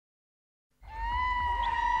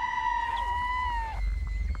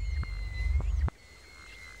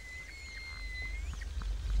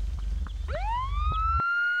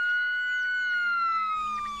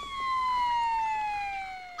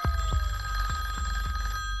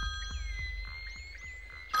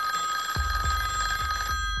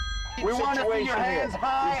We want to see your hands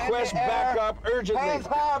high. Request backup urgently. Hands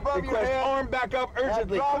high above your head. Request arm backup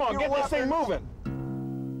urgently. Come on, get this thing moving.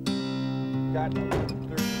 Got 36.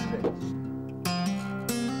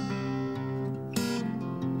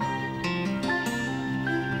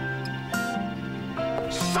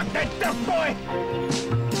 Suck that duck, boy!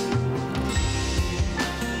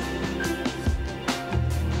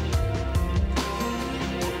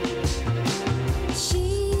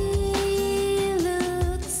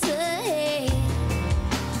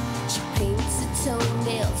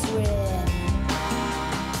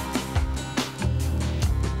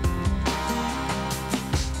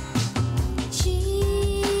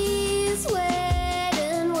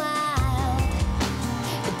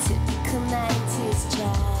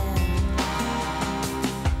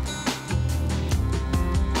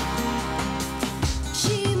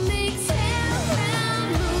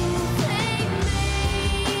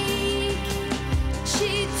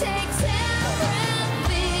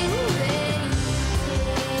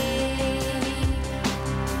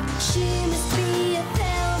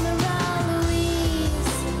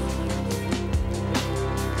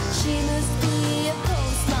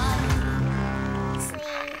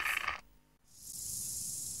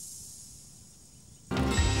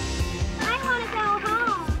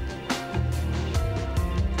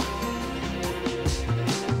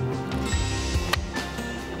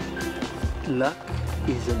 Luck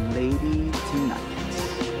is a lady tonight.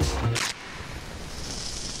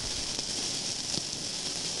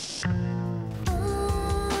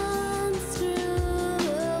 Unscrew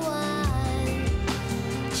the wine.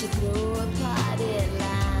 She threw a party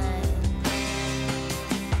line.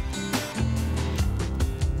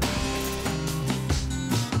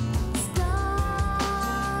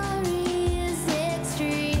 Story is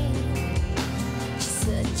extreme. She's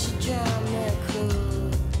such a drama queen.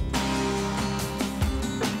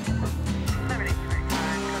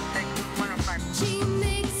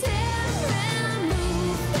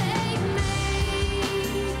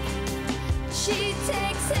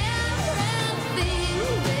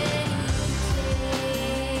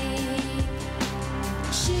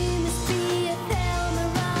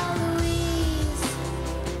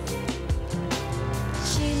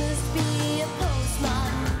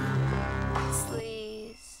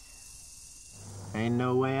 Ain't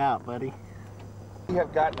no way out, buddy. We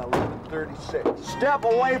have gotten 1136. Step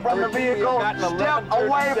away from the vehicle. Step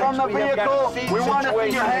away from the vehicle. We want to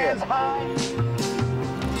see your hands high.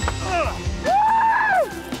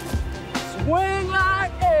 Swing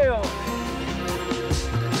like hell.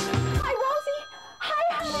 Hi, Rosie. Hi,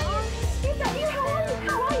 Howard. Is that you, Howard?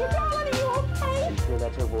 How are you, darling? Are you okay? I'm sure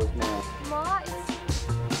that's her voice now. Ma,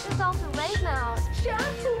 it's all too late now.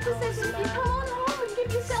 Just who says if you come on home and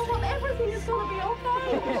give yourself up, everything is going to be okay.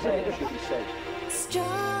 She'll be safe.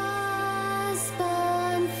 Straws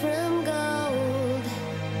spun from gold.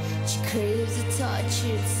 She craves a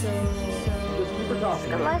tortured soul. The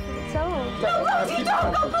life of its own. No, Rosie,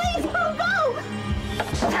 don't go, please, don't go!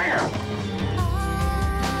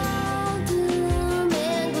 All doom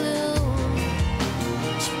and gloom.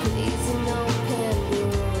 She plays an open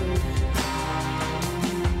room.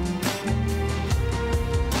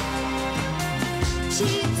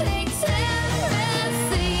 She takes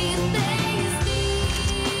everything they need.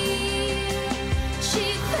 She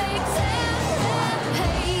takes every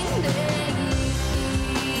pain they need.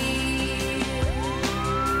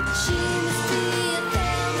 She must be a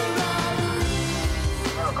Thelma Louise.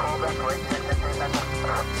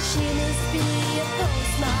 She must be a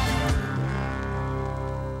postmodern.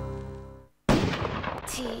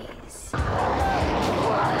 Tease.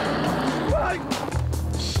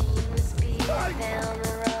 She must be a Thelma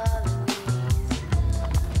Louise.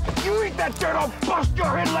 You eat that dirt, I'll bust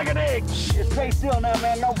your head like an egg! Just stay still now,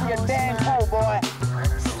 man. Don't be a damn fool, boy.